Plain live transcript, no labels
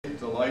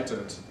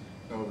delighted,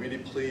 really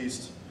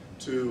pleased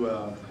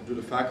to do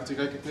the faculty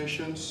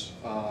recognitions.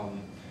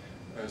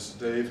 As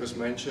Dave has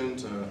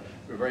mentioned,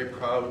 we're very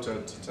proud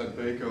that Ted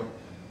Baker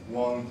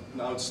won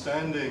an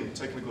Outstanding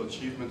Technical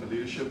Achievement and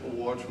Leadership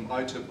Award from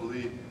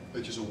IEEE,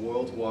 which is a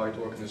worldwide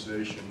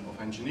organization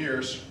of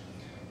engineers.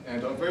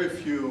 And there are very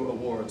few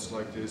awards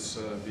like this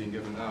being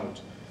given out.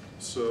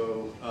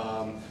 So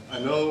I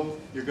know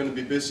you're going to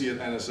be busy at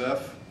NSF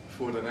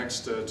for the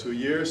next 2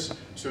 years,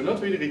 so you're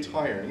not really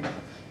retiring.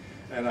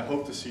 And I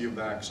hope to see you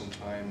back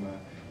sometime,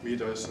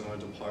 meet us in our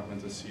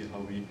department and see how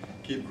we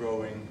keep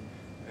growing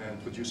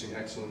and producing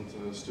excellent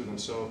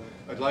students. So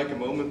I'd like a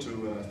moment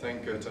to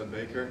thank Ted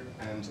Baker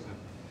and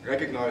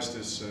recognize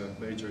this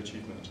major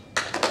achievement.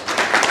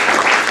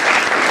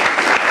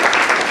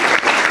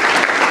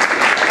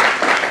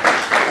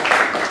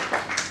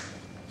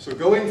 So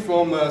going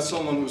from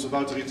someone who's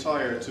about to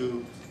retire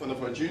to one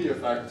of our junior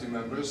faculty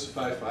members,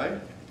 Fai Fai.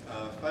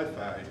 Fai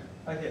Fai.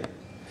 Hi here.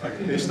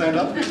 Can you stand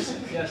up, please?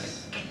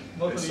 Yes.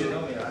 Most of you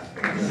know me, right?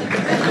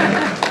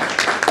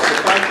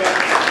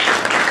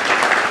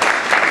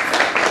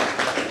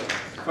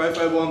 Fai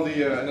Fai won the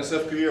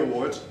NSF Career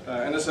Award.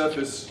 NSF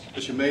is,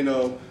 as you may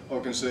know, an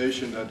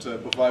organization that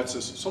provides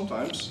us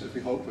sometimes, if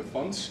we hope, with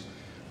funds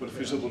for the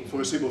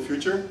foreseeable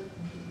future,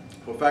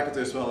 for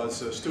faculty as well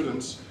as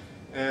students.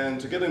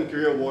 And to get a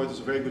career award is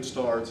a very good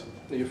start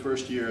in your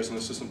first year as an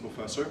assistant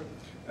professor.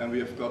 And we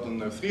have gotten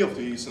 3 of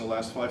these in the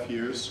last 5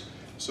 years.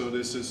 So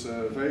this is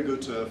very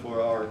good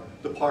for our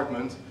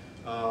department.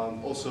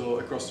 Also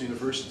across the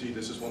university,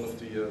 this is one of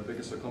the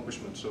biggest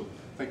accomplishments. So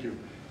thank you.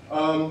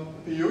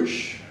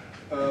 Piyush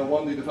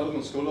won the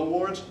Development Scholar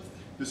Award.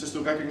 This is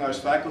to recognize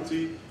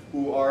faculty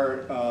who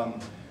are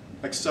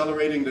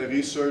accelerating their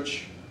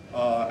research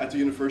at the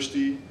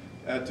university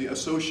at the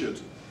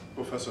associate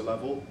professor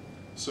level.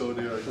 So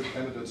they are good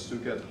candidates to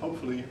get,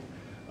 hopefully,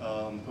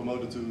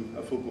 promoted to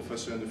a full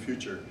professor in the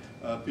future.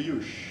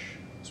 Piyush,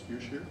 is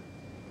Piyush here?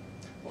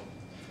 Well,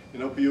 you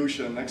know Piyush,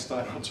 next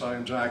time I'll try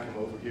and drag him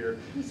over here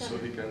so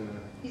he can...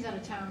 He's out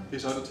of town.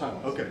 He's out of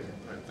town, okay.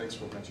 All right, thanks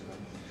for mentioning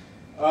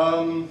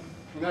that.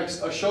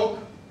 Next, Ashok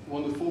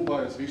won the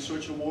Fulbright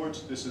Research Award.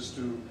 This is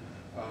to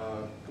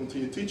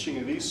continue teaching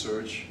and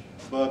research,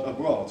 but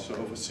abroad, so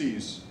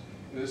overseas.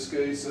 In this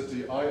case, at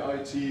the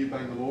IIT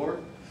Bangalore.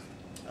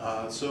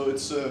 So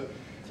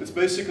it's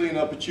basically an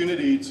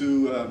opportunity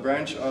to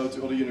branch out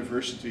to other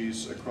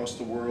universities across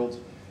the world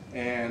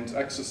and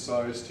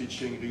exercise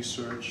teaching,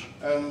 research,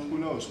 and who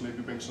knows,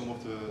 maybe bring some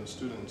of the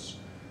students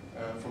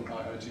from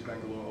IIT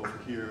Bangalore over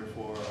here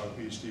for our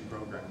PhD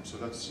program. So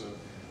that's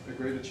a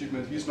great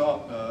achievement. He's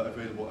not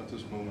available at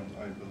this moment,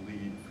 I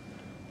believe.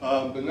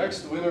 The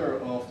next winner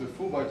of the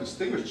Fulbright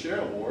Distinguished Chair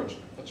Award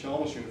at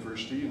Chalmers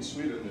University in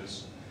Sweden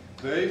is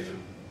Dave.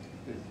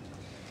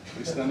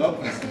 Please stand up.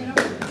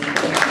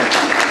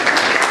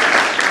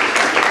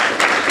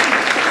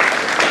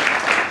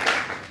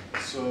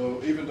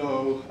 So even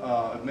though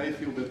it may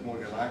feel a bit more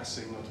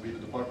relaxing not to be the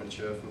department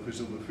chair for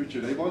Foreseeable Future,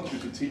 they want you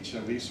to teach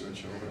and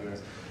research over there.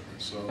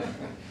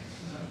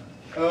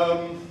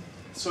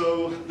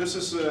 So this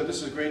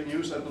is great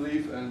news, I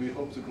believe, and we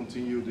hope to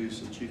continue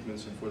these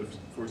achievements for the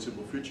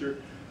foreseeable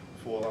future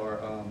for our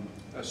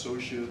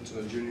associate,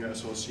 junior,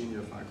 as well as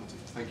senior faculty.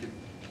 Thank you.